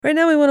Right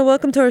now, we want to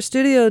welcome to our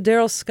studio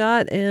Darrell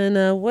Scott,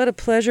 and what a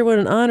pleasure, what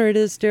an honor it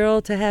is,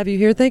 Darrell, to have you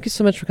here. Thank you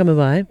so much for coming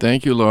by.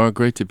 Thank you, Laura.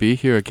 Great to be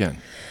here again.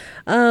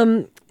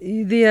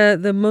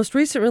 The most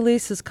recent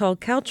release is called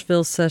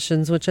Couchville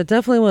Sessions, which I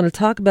definitely want to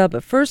talk about.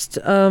 But first,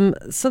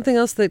 something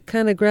else that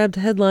kind of grabbed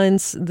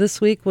headlines this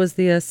week was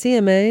the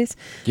CMAs,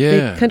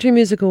 the Country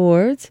Music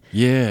Awards.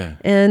 Yeah.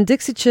 And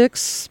Dixie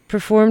Chicks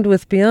performed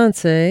with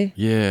Beyonce.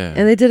 Yeah.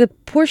 And they did a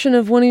portion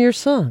of one of your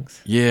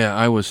songs. Yeah,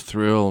 I was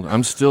thrilled.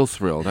 I'm still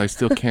thrilled. I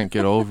still can't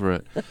get over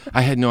it.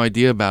 I had no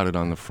idea about it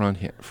on the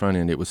front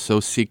end. It was so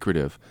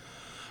secretive.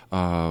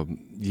 From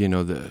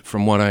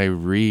what I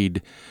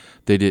read,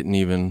 they didn't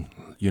even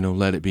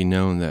let it be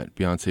known that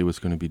Beyonce was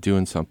going to be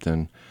doing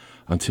something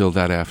until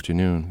that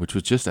afternoon, which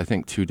was just, I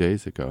think, 2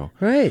 days ago.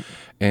 Right.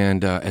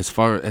 And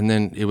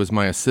then it was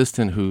my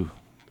assistant who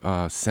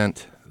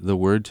sent the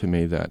word to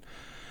me that,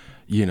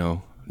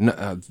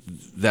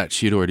 that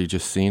she'd already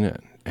just seen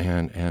it.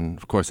 And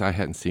of course, I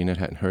hadn't seen it,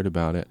 hadn't heard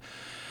about it.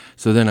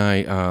 So then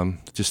I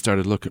just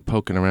started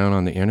poking around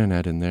on the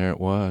internet, and there it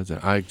was.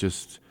 And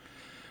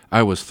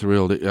I was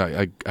thrilled.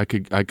 I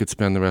could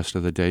spend the rest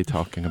of the day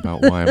talking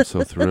about why I'm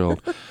so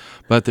thrilled.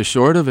 But the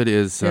short of it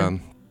is,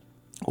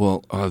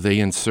 they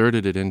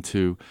inserted it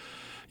into,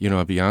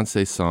 a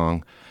Beyonce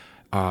song,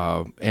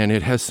 and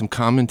it has some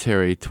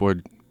commentary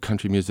toward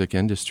country music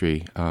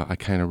industry. I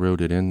kind of wrote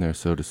it in there,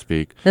 so to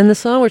speak. And the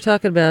song we're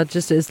talking about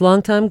just is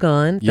Long Time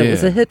Gone. That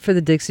was a hit for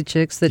the Dixie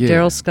Chicks that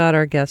Darrell Scott,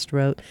 our guest,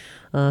 wrote,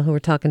 who we're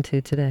talking to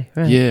today.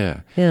 Right.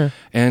 Yeah.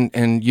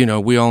 And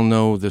we all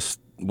know this.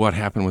 What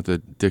happened with the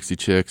Dixie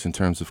Chicks in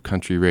terms of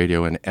country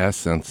radio, in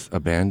essence,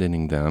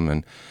 abandoning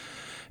them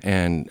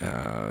and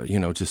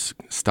just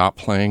stop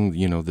playing,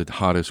 the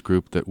hottest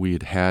group that we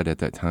had had at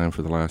that time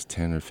for the last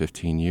 10 or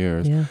 15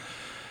 years. Yeah.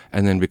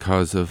 And then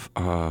because of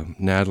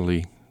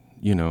Natalie,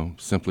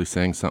 simply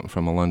saying something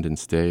from a London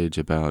stage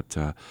about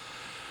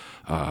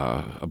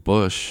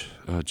Bush,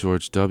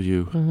 George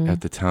W.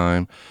 at the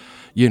time,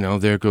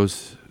 there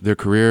goes their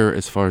career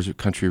as far as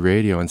country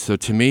radio. And so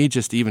to me,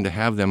 just even to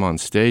have them on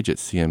stage at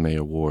CMA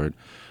Award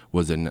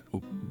was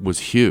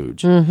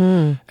huge.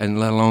 And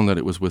let alone that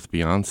it was with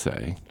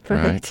Beyonce,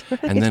 right?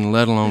 And then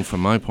let alone from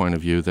my point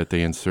of view that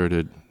they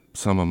inserted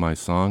some of my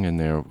song in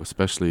there,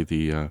 especially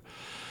the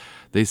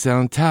they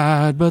sound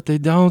tired, but they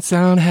don't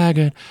sound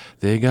haggard.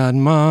 They got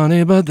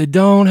money, but they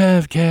don't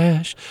have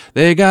cash.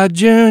 They got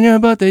Junior,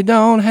 but they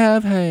don't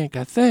have Hank.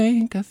 I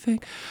think.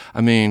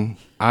 I mean,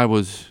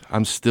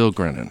 I'm still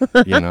grinning,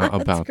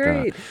 about That's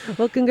great. that.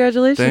 Well,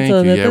 congratulations Thank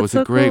on you. that. Yeah, That's it was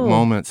so a great cool.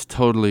 moment. It's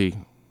totally,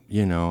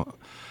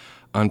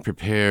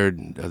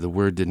 unprepared. The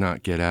word did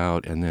not get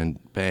out, and then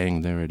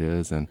bang, there it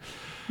is. And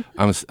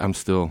I'm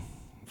still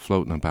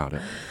floating about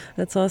it.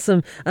 That's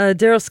awesome.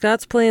 Darrell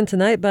Scott's playing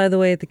tonight, by the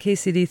way, at the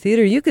KCD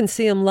Theater. You can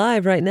see him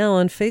live right now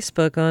on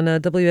Facebook, on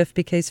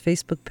WFPK's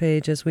Facebook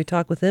page as we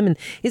talk with him. And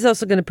he's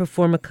also going to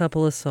perform a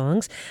couple of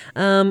songs.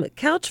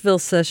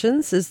 Couchville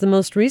Sessions is the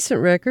most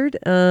recent record.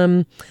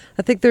 I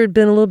think there had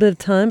been a little bit of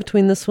time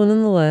between this one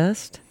and the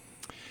last.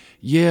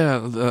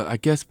 Yeah, I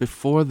guess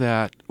before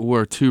that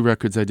were two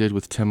records I did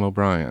with Tim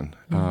O'Brien,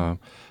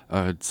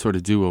 sort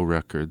of duo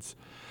records.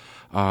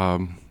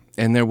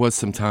 And there was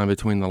some time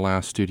between the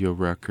last studio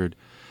record.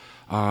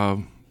 But,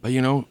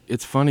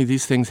 it's funny.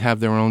 These things have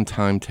their own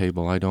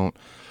timetable.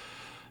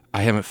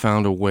 I haven't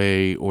found a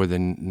way or the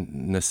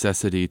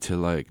necessity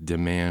to,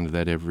 demand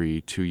that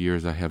every 2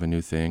 years I have a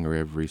new thing, or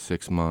every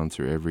 6 months,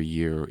 or every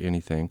year, or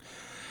anything.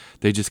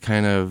 They just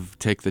kind of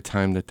take the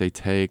time that they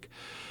take.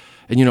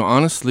 And,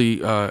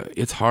 honestly,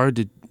 it's hard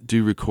to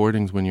do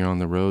recordings when you're on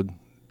the road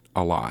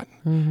a lot.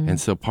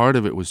 And so part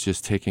of it was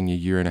just taking a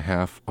year and a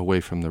half away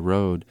from the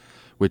road,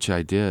 which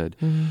I did,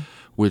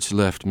 which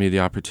left me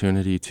the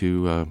opportunity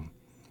to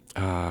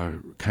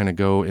kind of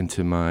go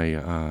into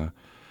my,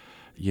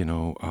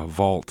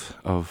 vault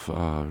of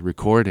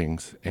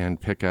recordings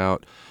and pick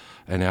out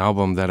an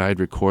album that I'd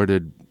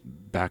recorded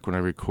back when I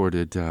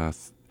recorded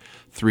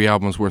 3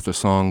 albums worth of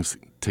songs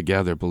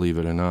together, believe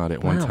it or not.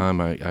 At one time,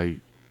 I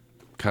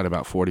cut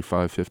about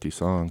 45, 50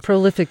 songs.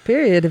 Prolific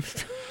period.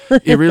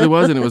 It really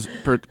was, and it was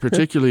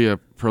particularly a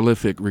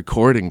prolific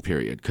recording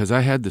period, because I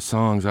had the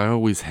songs. I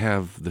always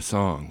have the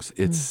songs.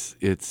 It's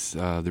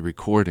the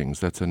recordings.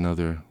 That's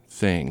another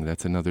thing.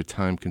 That's another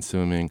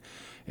time-consuming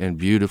and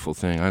beautiful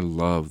thing. I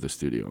love the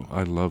studio.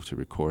 I love to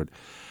record.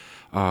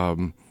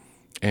 And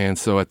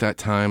so at that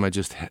time, I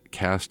just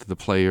cast the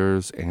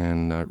players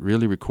and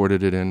really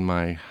recorded it in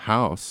my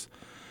house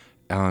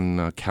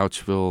on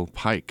Couchville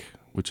Pike,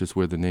 which is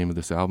where the name of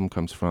this album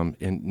comes from,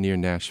 near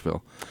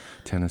Nashville,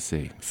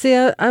 Tennessee. See,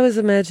 I was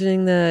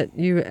imagining that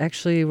you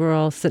actually were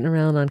all sitting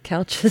around on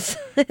couches.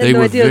 They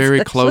were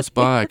very close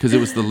by, because it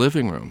was the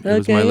living room. It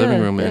was my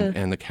living room,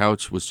 and the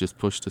couch was just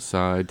pushed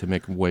aside to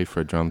make way for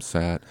a drum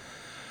set,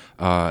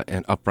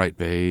 and upright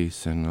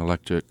bass, and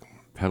electric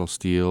pedal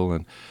steel.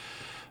 And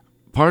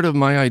part of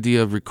my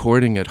idea of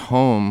recording at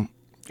home,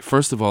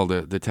 first of all,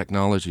 the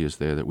technology is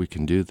there that we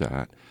can do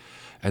that.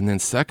 And then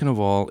second of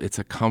all, it's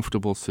a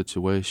comfortable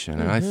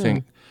situation. And I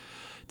think,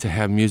 to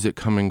have music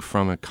coming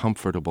from a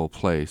comfortable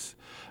place.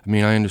 I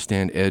mean, I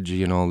understand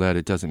edgy and all that.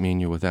 It doesn't mean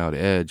you're without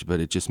edge, but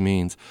it just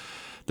means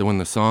that when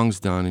the song's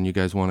done and you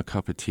guys want a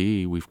cup of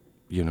tea, we're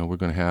going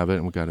to have it,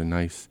 and we've got a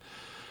nice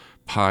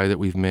pie that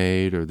we've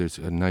made, or there's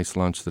a nice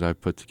lunch that I've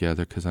put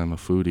together because I'm a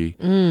foodie.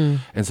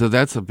 And so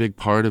that's a big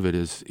part of it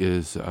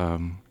is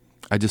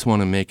I just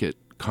want to make it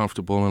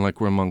comfortable and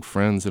like we're among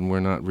friends, and we're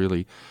not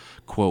really,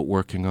 quote,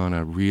 working on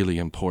a really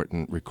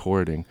important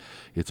recording.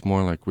 It's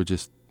more like we're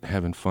just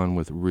having fun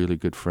with really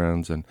good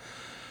friends and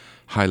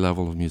high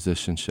level of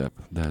musicianship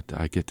that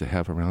I get to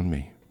have around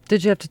me.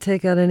 Did you have to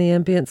take out any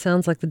ambient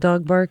sounds like the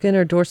dog barking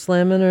or door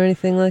slamming or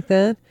anything like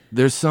that?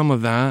 There's some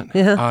of that.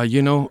 Yeah.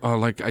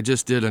 Like I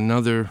just did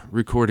another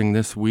recording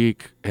this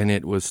week, and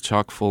it was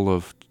chock full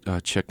of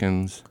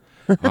chickens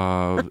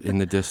in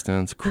the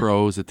distance,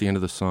 crows at the end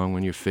of the song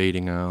when you're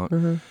fading out,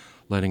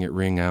 letting it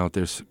ring out.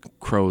 There's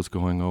crows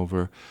going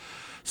over.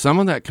 Some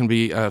of that can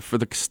be, for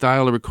the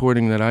style of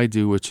recording that I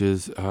do, which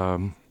is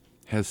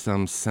has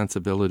some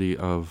sensibility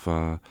of,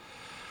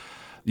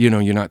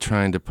 you're not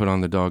trying to put on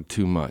the dog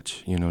too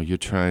much. You're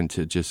trying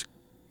to just,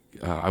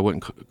 I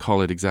wouldn't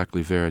call it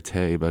exactly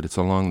verite, but it's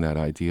along that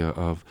idea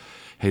of,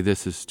 hey,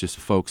 this is just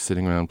folks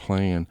sitting around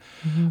playing,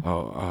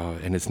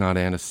 and it's not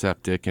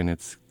antiseptic, and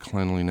it's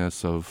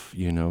cleanliness of,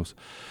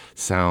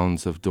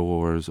 sounds of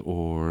doors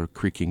or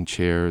creaking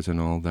chairs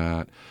and all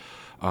that.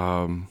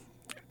 On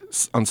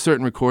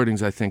certain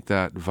recordings, I think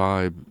that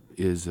vibe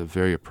is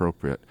very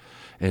appropriate,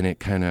 and it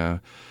kind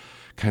of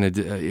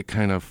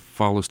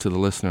follows to the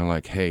listener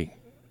like, hey,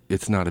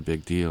 it's not a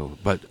big deal,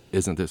 but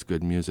isn't this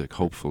good music?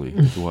 Hopefully,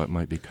 is what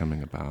might be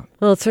coming about.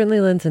 Well, it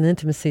certainly lends an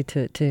intimacy to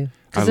it too.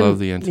 I love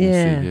the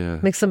intimacy. Yeah,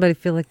 makes somebody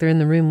feel like they're in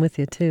the room with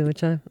you too,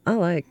 which I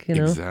like.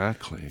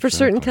 Exactly. For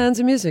certain kinds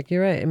of music,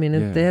 you're right. I mean,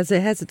 it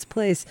has its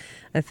place,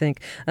 I think.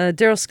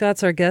 Darrell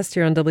Scott's our guest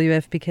here on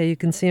WFPK. You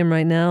can see him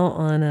right now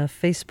on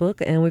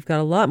Facebook, and we've got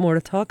a lot more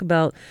to talk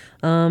about,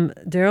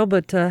 Darrell.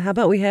 But how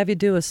about we have you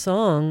do a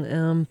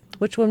song?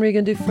 Which one were you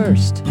going to do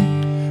first?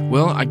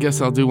 Well, I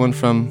guess I'll do one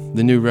from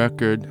the new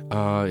record.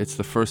 It's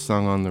the first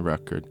song on the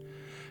record.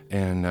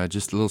 And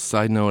just a little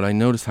side note, I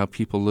notice how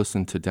people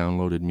listen to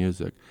downloaded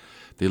music.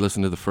 They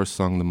listen to the first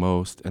song the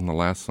most and the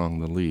last song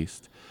the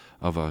least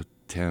of a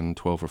 10,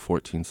 12, or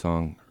 14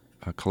 song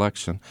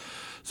collection.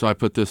 So I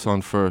put this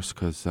on first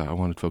because I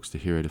wanted folks to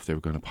hear it if they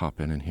were going to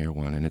pop in and hear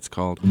one. And it's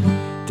called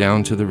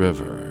Down to the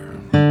River.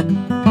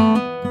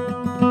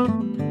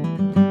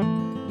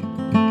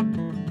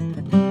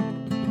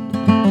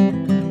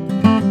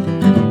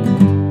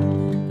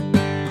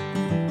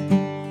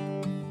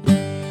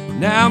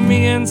 Now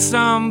me and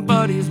some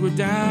buddies were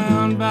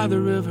down by the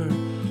river.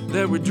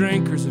 There were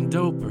drinkers and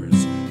dopers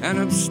and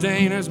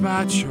abstainers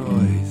by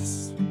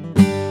choice.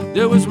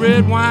 There was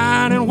red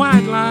wine and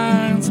white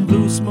lines,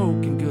 blue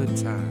smoke and good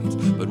times.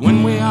 But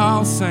when we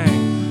all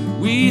sang,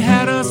 we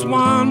had us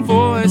one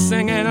voice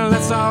singing,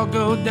 let's all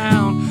go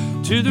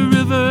down to the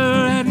river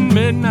at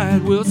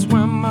midnight. We'll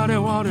swim muddy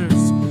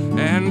waters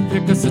and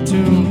pick us a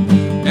tune,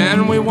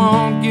 and we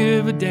won't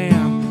give a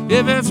damn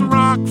if it's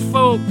rock,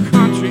 folk,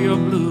 country, or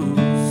blues.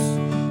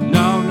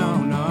 No, no,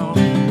 no.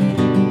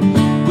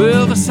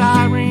 Well, the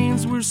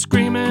sirens were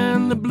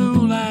screaming, the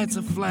blue lights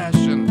are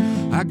flashing.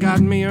 I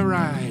got me a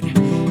ride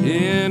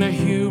in a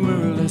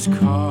humorless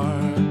car.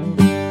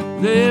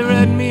 They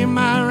read me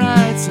my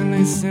rights and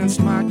they sensed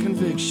my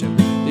conviction.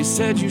 They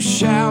said you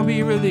shall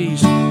be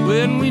released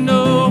when we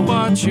know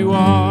what you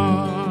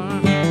are.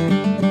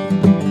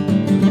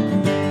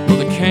 Well,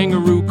 the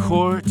kangaroo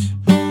court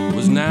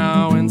was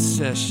now in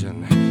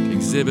session.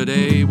 Exhibit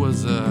A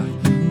was a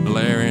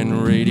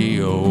blaring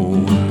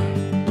radio.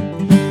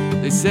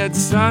 They said,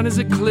 son, is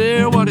it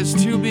clear what is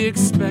to be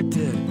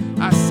expected?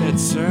 I said,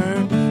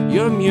 sir,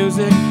 your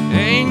music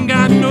ain't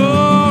got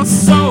no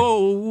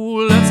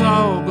soul. Let's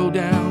all go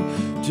down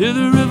to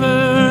the river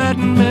at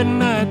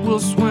midnight. We'll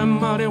swim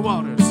muddy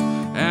waters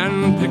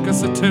and pick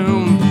us a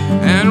tune,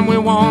 and we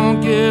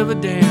won't give a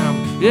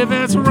damn if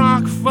it's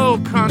rock,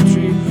 folk,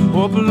 country,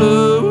 or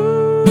blues.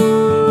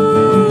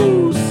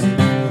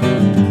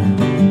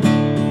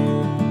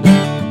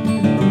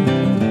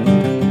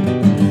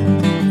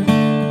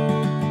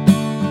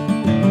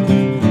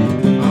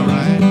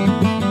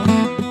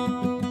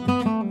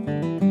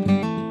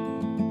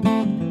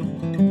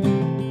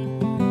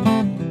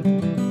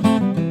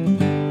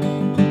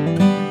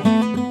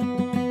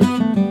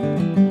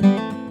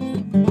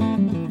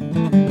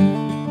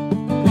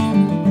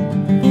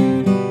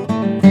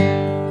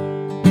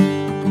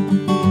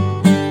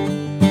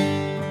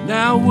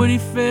 Woody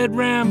fed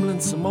Ramblin'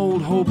 some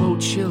old hobo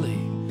chili,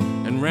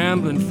 and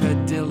Ramblin'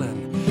 fed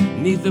Dylan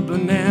 'neath a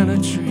banana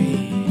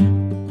tree.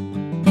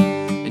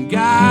 And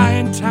Guy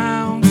in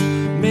Towns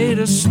made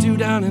a stew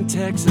down in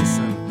Texas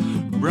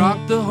and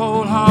brought the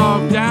whole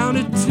hog down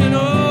to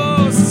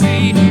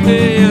Tennessee.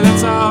 Hey,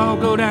 let's all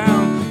go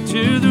down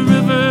to the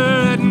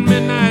river at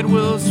midnight.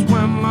 We'll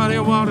swim muddy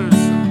waters,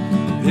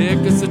 pick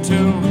us a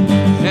tune,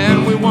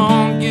 and we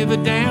won't give a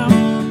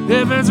damn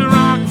if it's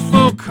rock,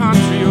 folk,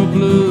 country, or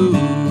blues.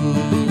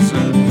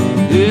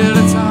 Yeah,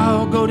 let's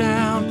all go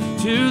down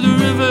to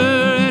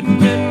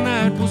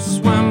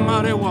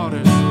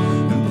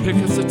pick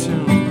us a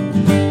tune,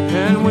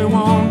 and we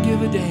won't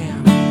give a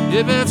damn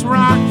if it's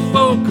rock,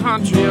 folk,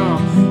 country, or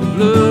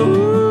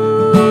blues.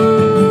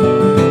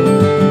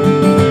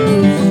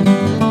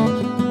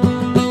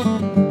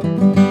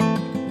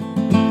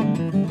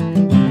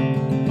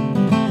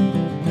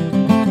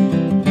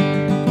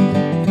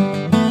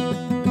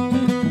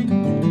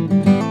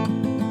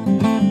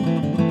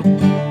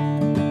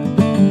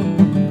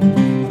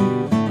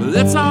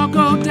 Let's all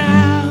go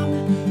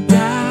down,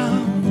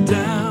 down,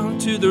 down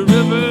to the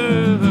river.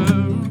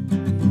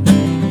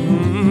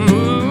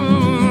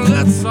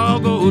 Let's all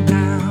go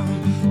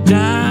down,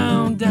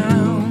 down,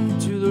 down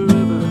to the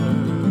river.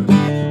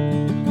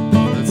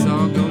 Let's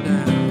all go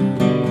down.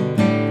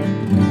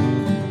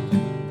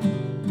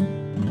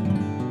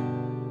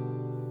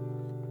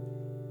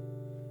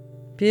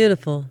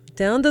 Beautiful.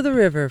 Down to the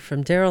River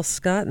from Darrell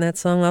Scott, and that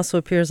song also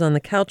appears on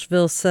the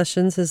Couchville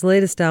Sessions, his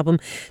latest album.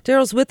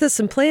 Darrell's with us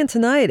and playing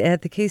tonight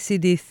at the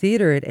KCD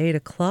Theater at 8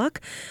 o'clock.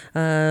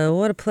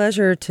 What a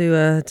pleasure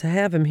to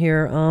have him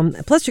here.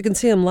 Plus, you can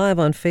see him live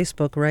on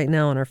Facebook right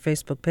now on our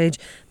Facebook page,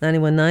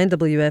 91.9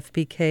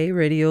 WFPK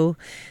Radio,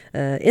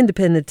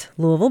 Independent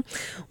Louisville.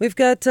 We've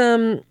got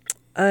a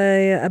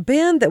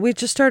band that we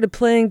just started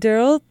playing,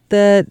 Darrell,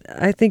 that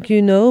I think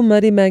you know,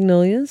 Muddy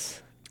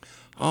Magnolias.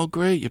 Oh,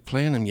 great. You're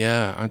playing them.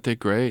 Yeah. Aren't they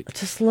great? I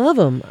just love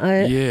them.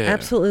 I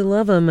absolutely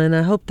love them, and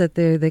I hope that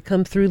they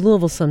come through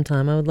Louisville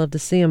sometime. I would love to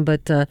see them,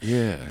 but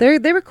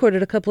they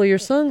recorded a couple of your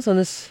songs on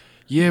this.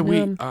 Yeah,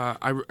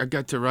 I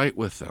got to write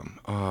with them,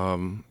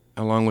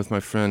 along with my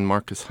friend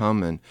Marcus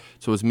Humman.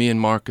 So it was me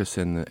and Marcus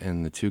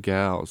and the two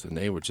gals, and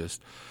they were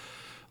just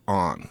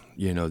on.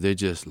 You know, they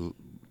just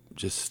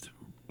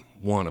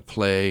want to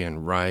play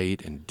and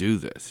write and do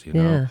this, you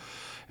know.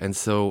 And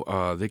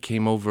so they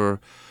came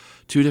over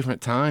 2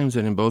 different times,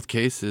 and in both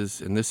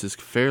cases, and this is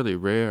fairly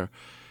rare,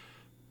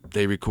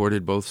 they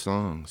recorded both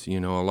songs.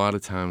 You know, a lot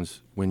of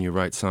times when you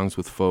write songs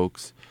with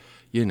folks,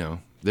 you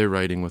know, they're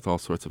writing with all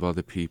sorts of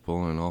other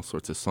people, and all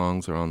sorts of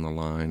songs are on the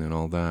line and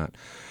all that.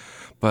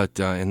 But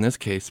in this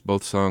case,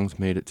 both songs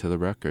made it to the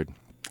record.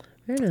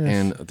 Very nice.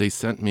 And they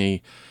sent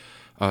me,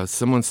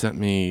 someone sent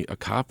me a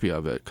copy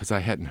of it because I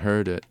hadn't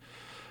heard it,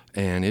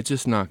 and it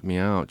just knocked me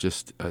out.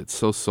 Just it's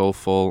so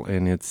soulful,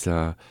 and it's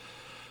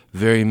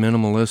very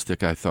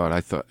minimalistic. I thought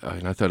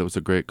it was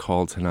a great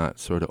call to not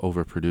sort of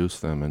overproduce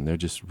them, and they're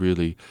just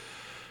really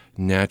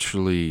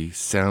naturally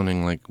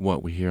sounding like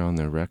what we hear on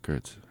their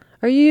records.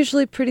 Are you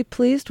usually pretty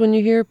pleased when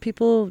you hear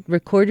people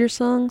record your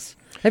songs?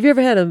 Have you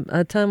ever had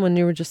a time when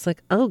you were just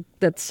like, oh,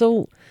 that's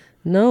so,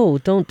 no,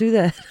 don't do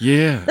that?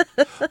 Yeah.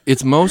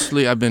 It's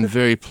mostly I've been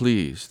very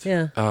pleased.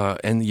 Yeah.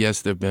 And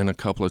yes, there have been a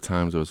couple of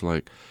times it was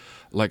like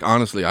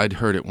honestly, I'd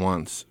heard it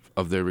once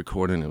of their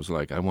recording. It was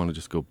like, I want to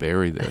just go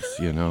bury this,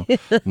 you know,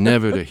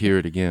 never to hear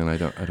it again. I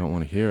don't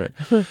want to hear it.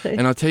 Right.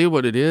 And I'll tell you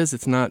what it is.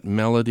 It's not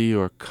melody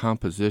or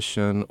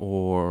composition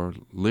or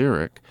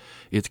lyric.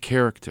 It's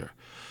character.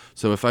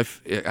 So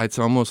it's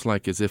almost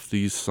like as if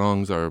these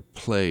songs are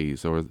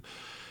plays,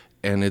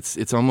 and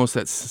it's almost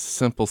that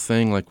simple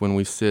thing like when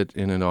we sit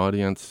in an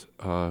audience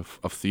of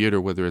theater,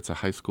 whether it's a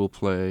high school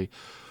play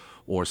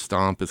or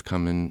Stomp is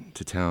coming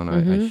to town,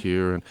 I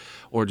hear,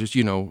 or just,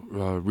 you know,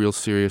 real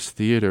serious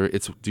theater,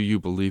 it's do you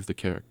believe the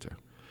character?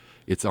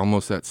 It's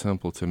almost that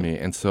simple to me.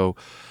 And so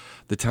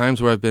the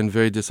times where I've been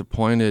very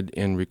disappointed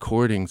in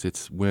recordings,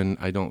 it's when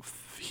I don't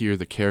hear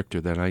the character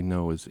that I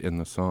know is in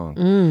the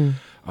song.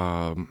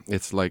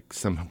 It's like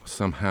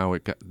somehow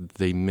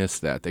they miss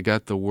that. They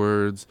got the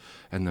words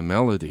and the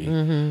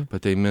melody,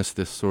 but they miss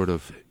this sort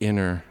of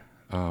inner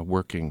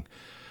working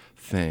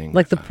thing.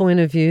 Like the point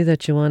of view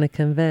that you want to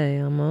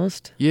convey,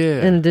 almost.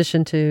 Yeah. In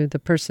addition to the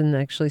person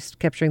actually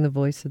capturing the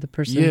voice of the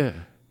person. Yeah.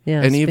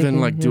 Yeah. And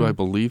even like, do I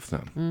believe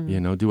them?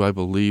 You know, do I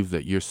believe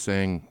that you're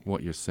saying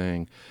what you're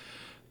saying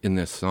in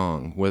this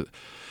song?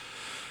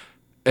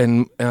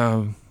 And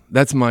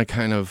that's my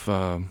kind of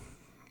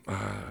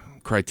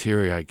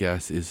criteria, I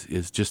guess,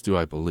 is just do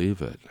I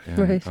believe it? And,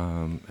 right.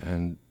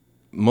 And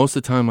most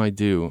of the time I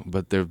do,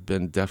 but there have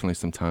been definitely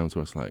some times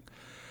where it's like,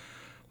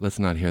 let's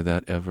not hear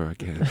that ever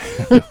again.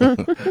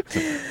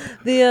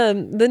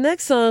 The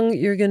next song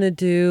you're going to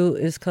do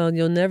is called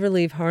You'll Never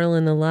Leave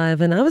Harlan Alive,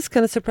 and I was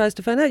kind of surprised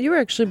to find out you were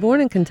actually born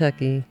in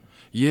Kentucky.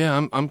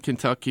 Yeah, I'm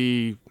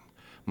Kentucky.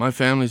 My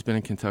family's been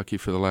in Kentucky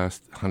for the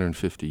last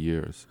 150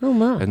 years. Oh,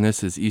 wow. And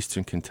this is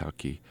Eastern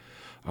Kentucky.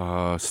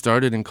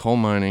 Started in coal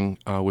mining,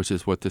 which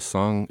is what this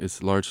song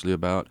is largely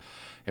about.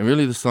 And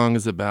really the song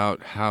is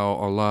about how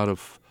a lot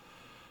of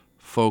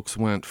folks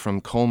went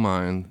from coal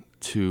mine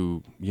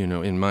to, you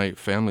know, in my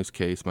family's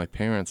case, my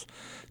parents,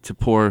 to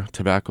poor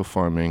tobacco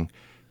farming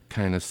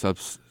kind of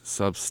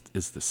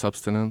is the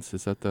subsistence?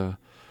 Is that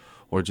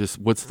or just,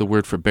 what's the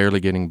word for barely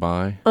getting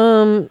by?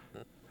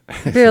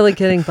 Barely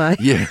getting by.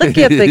 Yeah. I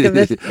can't think of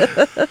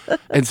it.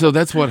 And so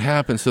that's what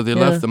happened. So they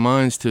left the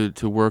mines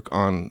to work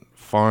on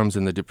farms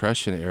in the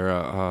Depression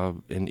era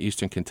in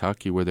eastern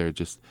Kentucky where they're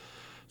just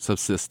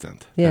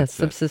subsistent. Yes,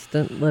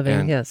 subsistent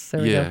living. And yes,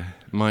 there we go.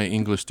 My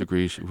English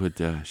degree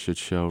should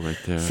show right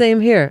there. Same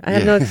here. I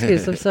have no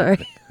excuse. I'm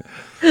sorry.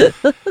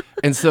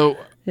 And so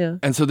Yeah.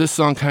 And so this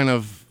song kind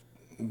of,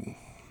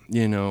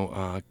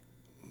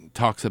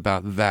 talks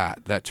about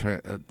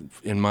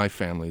in my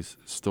family's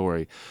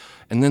story.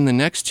 And then the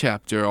next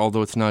chapter,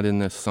 although it's not in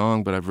this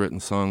song, but I've written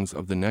songs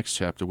of the next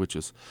chapter, which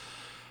is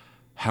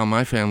how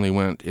my family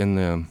went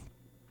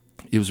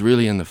it was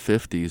really in the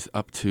 50s,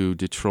 up to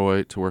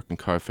Detroit to work in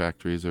car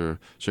factories or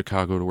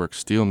Chicago to work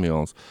steel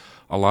mills.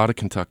 A lot of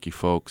Kentucky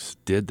folks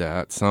did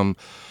that. Some,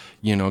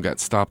 got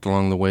stopped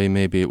along the way.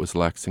 Maybe it was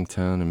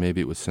Lexington, and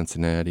maybe it was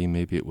Cincinnati,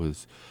 maybe it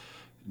was,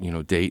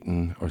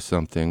 Dayton or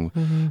something.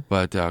 Mm-hmm.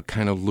 But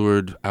kind of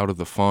lured out of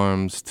the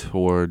farms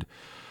toward,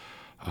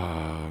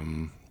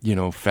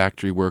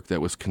 factory work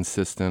that was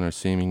consistent or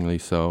seemingly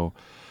so,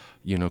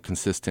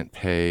 consistent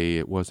pay.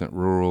 It wasn't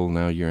rural.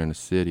 Now you're in a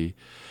city.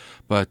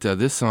 But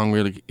this song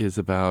really is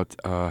about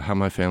how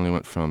my family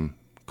went from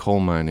coal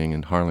mining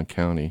in Harlan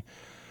County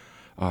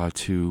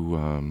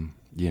to,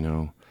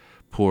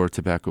 poor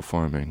tobacco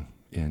farming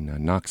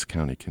in Knox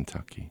County,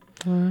 Kentucky.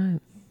 All right.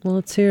 Well,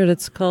 let's hear it.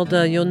 It's called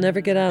You'll Never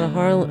Get Out of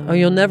Harlan, or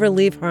You'll Never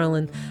Leave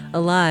Harlan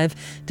Alive.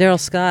 Darrell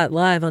Scott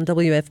live on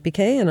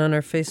WFPK and on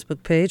our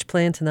Facebook page,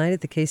 playing tonight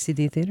at the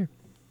KCD Theater.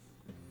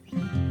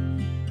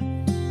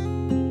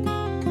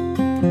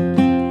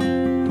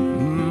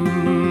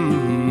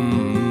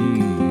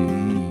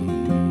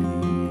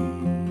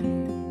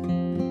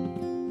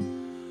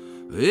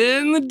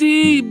 In the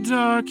deep,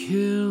 dark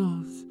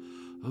hills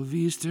of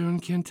eastern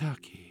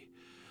Kentucky,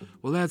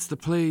 well, that's the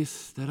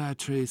place that I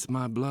trace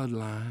my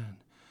bloodline.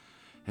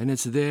 And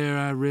it's there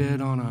I read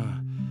on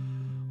a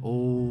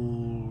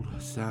old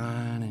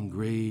sign and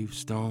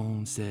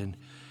gravestone said,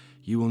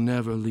 "You will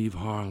never leave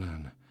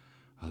Harlan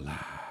alive."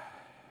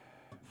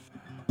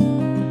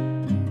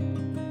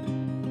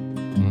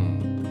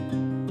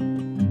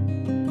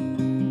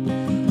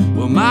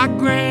 Well, my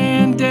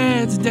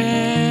granddad's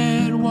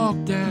dad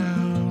walked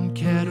down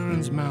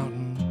Cateran's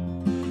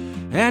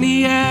Mountain, and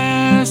he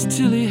asked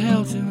Tilly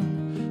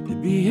Helton to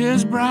be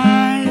his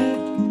bride.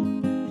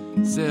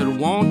 Said,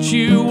 "Won't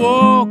you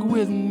walk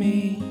with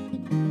me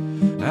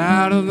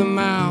out of the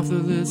mouth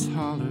of this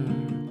holler,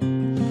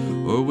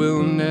 or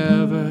we'll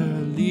never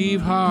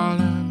leave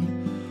Harlan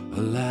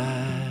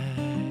alive."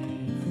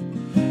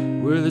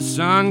 Where the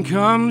sun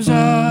comes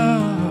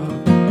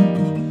up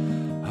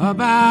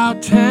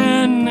about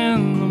 10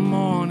 in the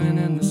morning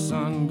and the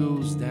sun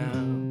goes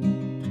down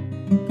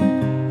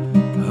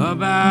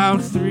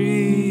about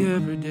 3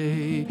 every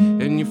day,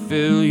 and you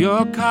fill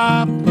your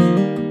cup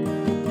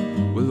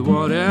with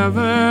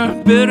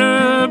whatever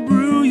bitter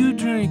brew you're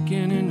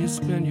drinking, and you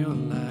spend your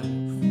life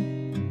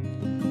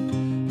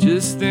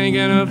just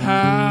thinking of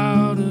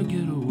how to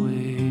get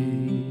away.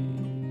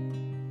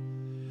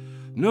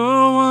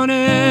 No one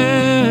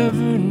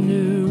ever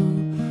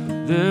knew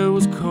there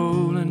was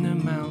coal in the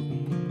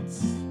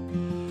mountains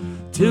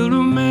till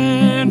the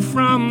man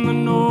from the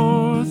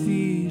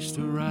northeast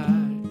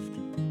arrived,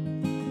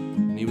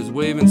 and he was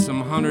waving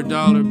some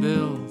 $100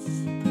 bills,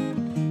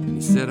 and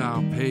he said,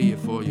 "I'll pay you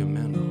for your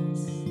minerals."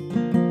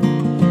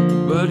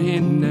 But he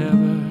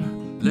never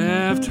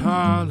left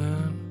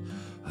Harlan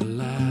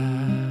alive.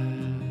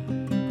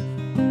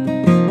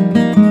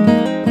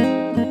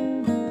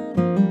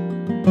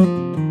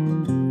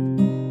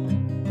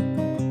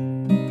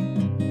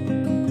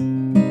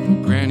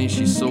 Well, Granny,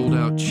 she sold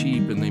out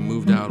cheap, and they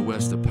moved out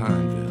west of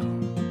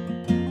Pineville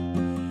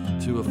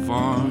to a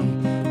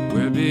farm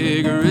where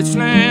big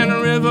Richland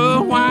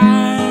River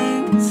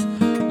winds.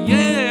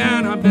 Yeah,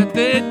 and I bet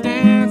they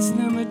danced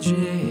them a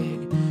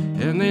jig,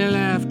 and they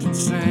laughed and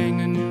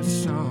sang a new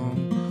song.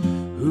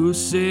 Who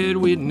said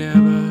we'd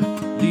never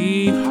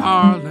leave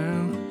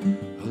Harlan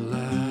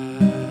alive?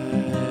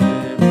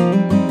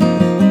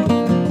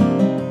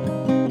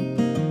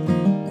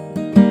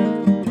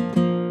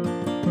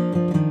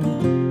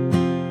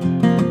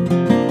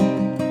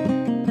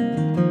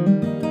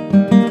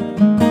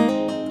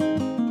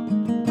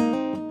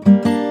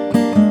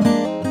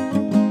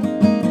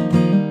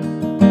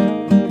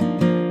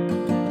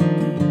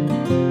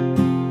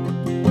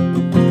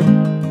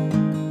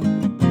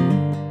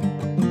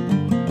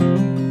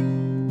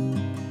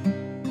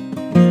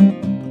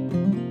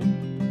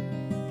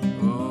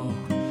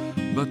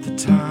 But the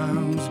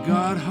times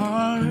got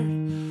hard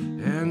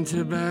and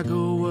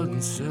tobacco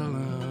wasn't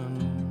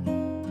selling,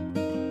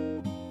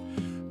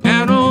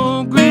 and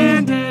old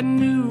Granddad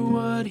knew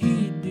what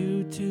he'd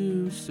do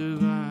to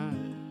survive.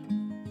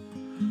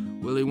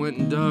 Well, he went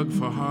and dug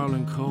for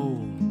Harlan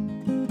coal,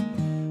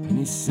 and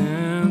he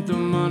sent the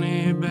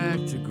money back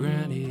to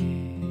Granny.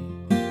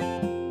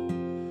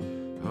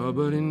 Oh,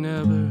 but he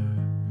never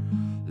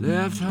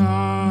left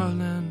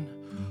Harlan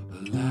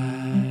alive.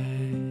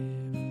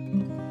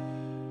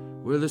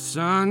 Where the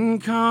sun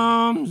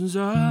comes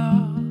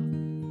up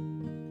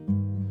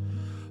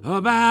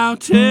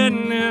about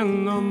 10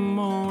 in the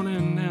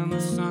morning and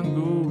the sun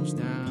goes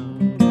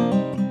down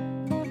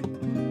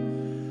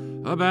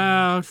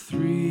about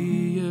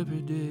 3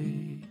 every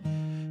day,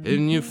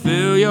 and you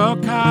fill your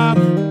cup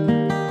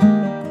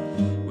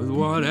with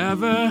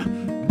whatever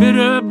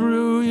bitter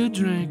brew you're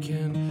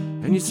drinking,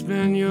 and you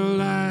spend your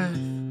life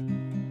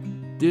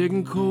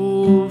digging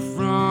coal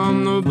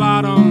from the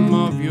bottom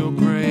of your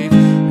grave.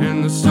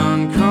 And the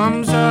sun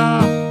comes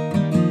up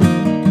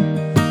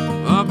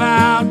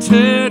about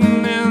 10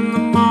 in the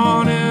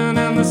morning,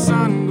 and the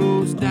sun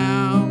goes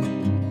down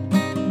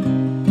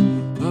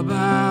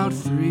about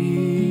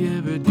 3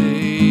 every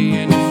day.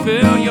 And you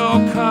fill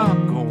your cup,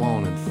 go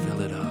on and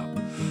fill it up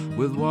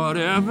with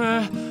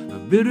whatever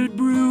bitter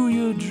brew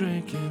you're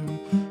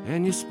drinking,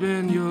 and you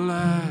spend your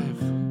life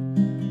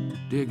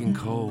digging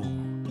coal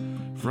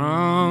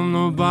from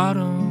the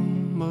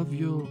bottom of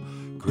your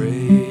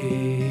grave.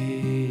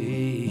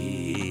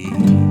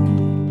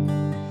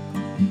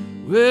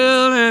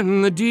 Well,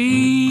 in the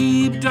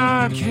deep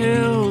dark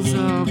hills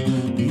of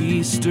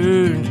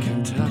eastern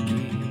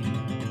Kentucky,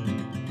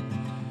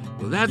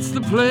 well, that's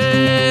the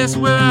place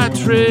where I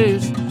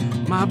trace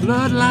my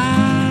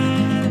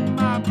bloodline,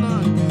 my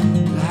bloodline.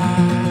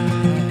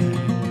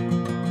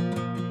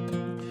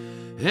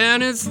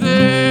 And it's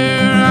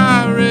there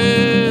I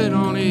read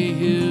on a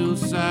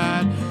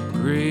hillside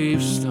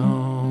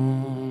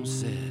gravestone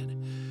said,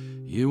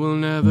 you will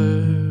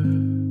never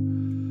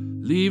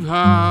leave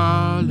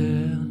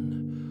Harlan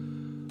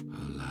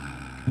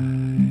alive.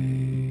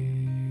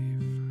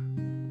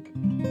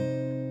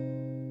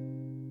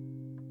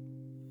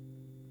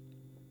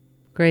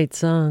 Great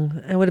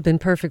song. It would have been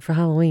perfect for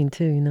Halloween,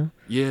 too, you know?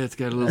 Yeah, it's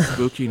got a little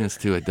spookiness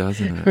to it,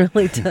 doesn't it? It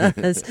really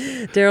does.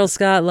 Darrell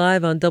Scott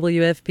live on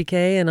WFPK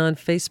and on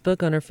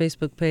Facebook, on our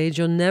Facebook page.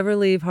 You'll never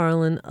leave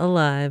Harlan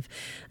alive.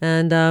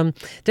 And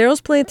Darrell's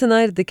playing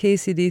tonight at the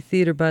KCD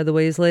Theater, by the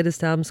way. His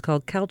latest album's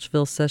called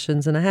Couchville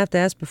Sessions. And I have to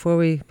ask before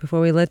we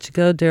let you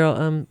go,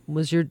 Darrell,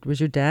 was your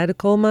dad a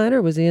coal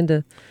miner? Was he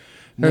into...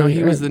 No,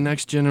 he was the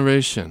next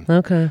generation.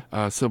 Okay.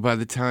 So by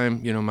the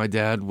time, my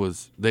dad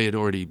they had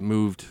already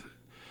moved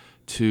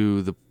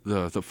to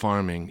the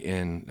farming,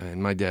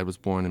 and my dad was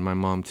born, and my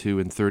mom too,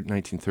 in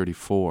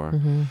 1934.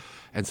 Mm-hmm.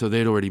 And so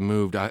they'd already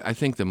moved. I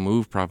think the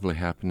move probably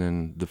happened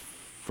in the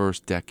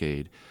first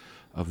decade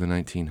of the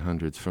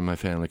 1900s from my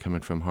family coming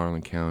from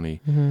Harlan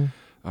County.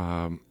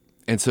 Mm-hmm.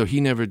 And so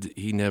he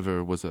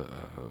never was a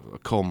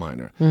coal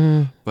miner,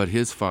 mm-hmm. but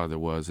his father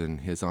was,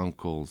 and his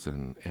uncles,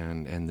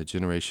 and the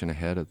generation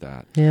ahead of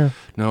that. Yeah.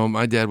 No,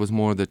 my dad was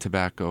more the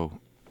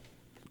tobacco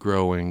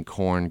growing,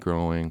 corn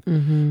growing.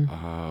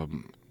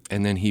 Mm-hmm.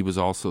 And then he was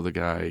also the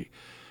guy,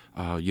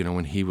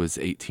 when he was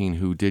 18,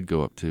 who did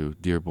go up to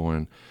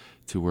Dearborn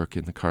to work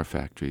in the car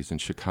factories, in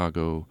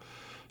Chicago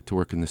to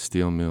work in the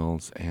steel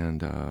mills.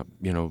 And,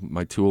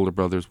 my 2 older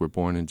brothers were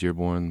born in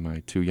Dearborn,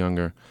 my 2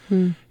 younger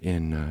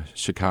in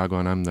Chicago,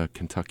 and I'm the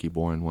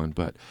Kentucky-born one.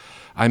 But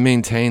I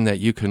maintain that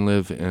you can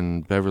live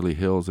in Beverly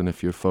Hills, and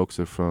if your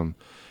folks are from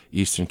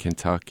Eastern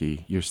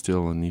Kentucky, you're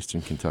still an Eastern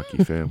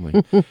Kentucky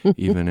family,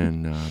 even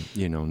in,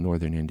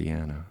 northern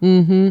Indiana.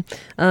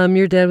 Mm-hmm.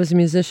 Your dad was a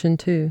musician,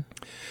 too.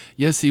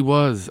 Yes, he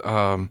was.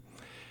 Like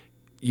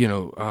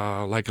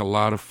a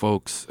lot of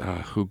folks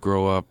who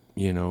grow up,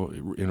 in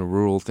a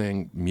rural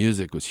thing,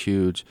 music was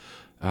huge.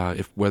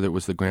 Whether it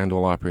was the Grand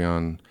Ole Opry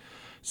on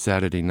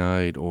Saturday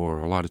night or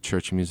a lot of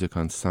church music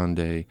on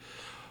Sunday,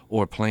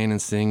 or playing and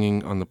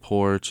singing on the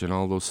porch and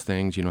all those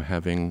things,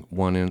 having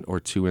 1 or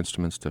 2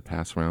 instruments to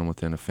pass around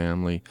within a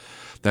family.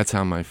 That's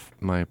how my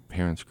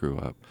parents grew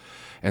up.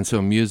 And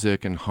so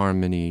music and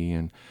harmony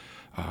and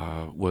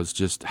was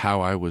just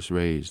how I was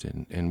raised.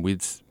 And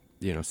we'd,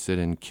 sit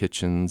in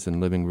kitchens and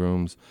living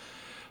rooms,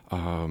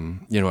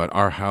 at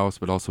our house,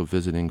 but also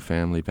visiting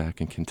family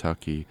back in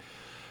Kentucky.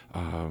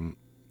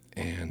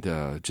 And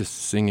just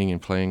singing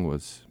and playing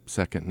was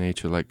second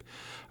nature. Like,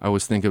 I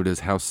always think of it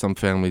as how some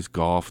families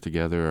golf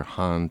together or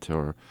hunt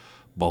or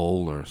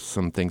bowl or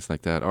some things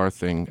like that. Our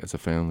thing as a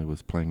family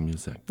was playing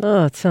music.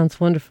 Oh, it sounds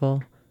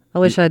wonderful. I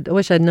wish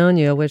I'd known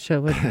you. I wish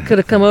I could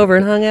have come over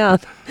and hung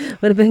out.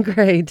 Would have been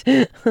great.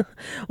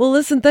 Well,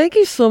 listen, thank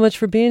you so much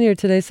for being here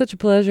today. Such a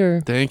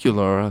pleasure. Thank you,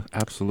 Laura.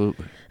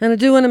 Absolutely. And I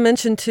do want to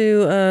mention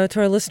to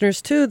our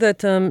listeners, too, that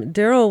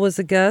Darrell was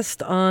a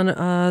guest on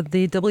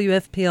the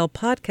WFPL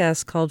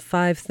podcast called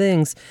 5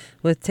 Things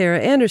with Tara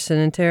Anderson.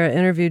 And Tara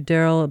interviewed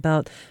Darrell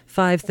about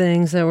 5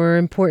 things that were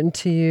important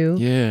to you.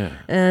 Yeah.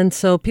 And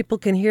so people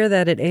can hear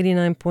that at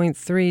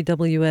 89.3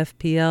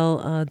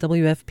 WFPL,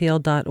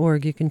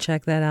 WFPL.org. You can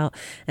check that out.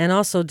 And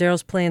also,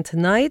 Darrell's playing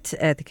tonight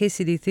at the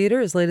KCD Theater.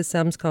 His latest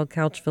album's called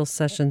Couchville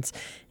Sessions.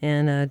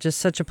 And just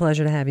such a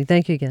pleasure to have you.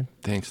 Thank you again.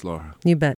 Thanks, Laura. You bet.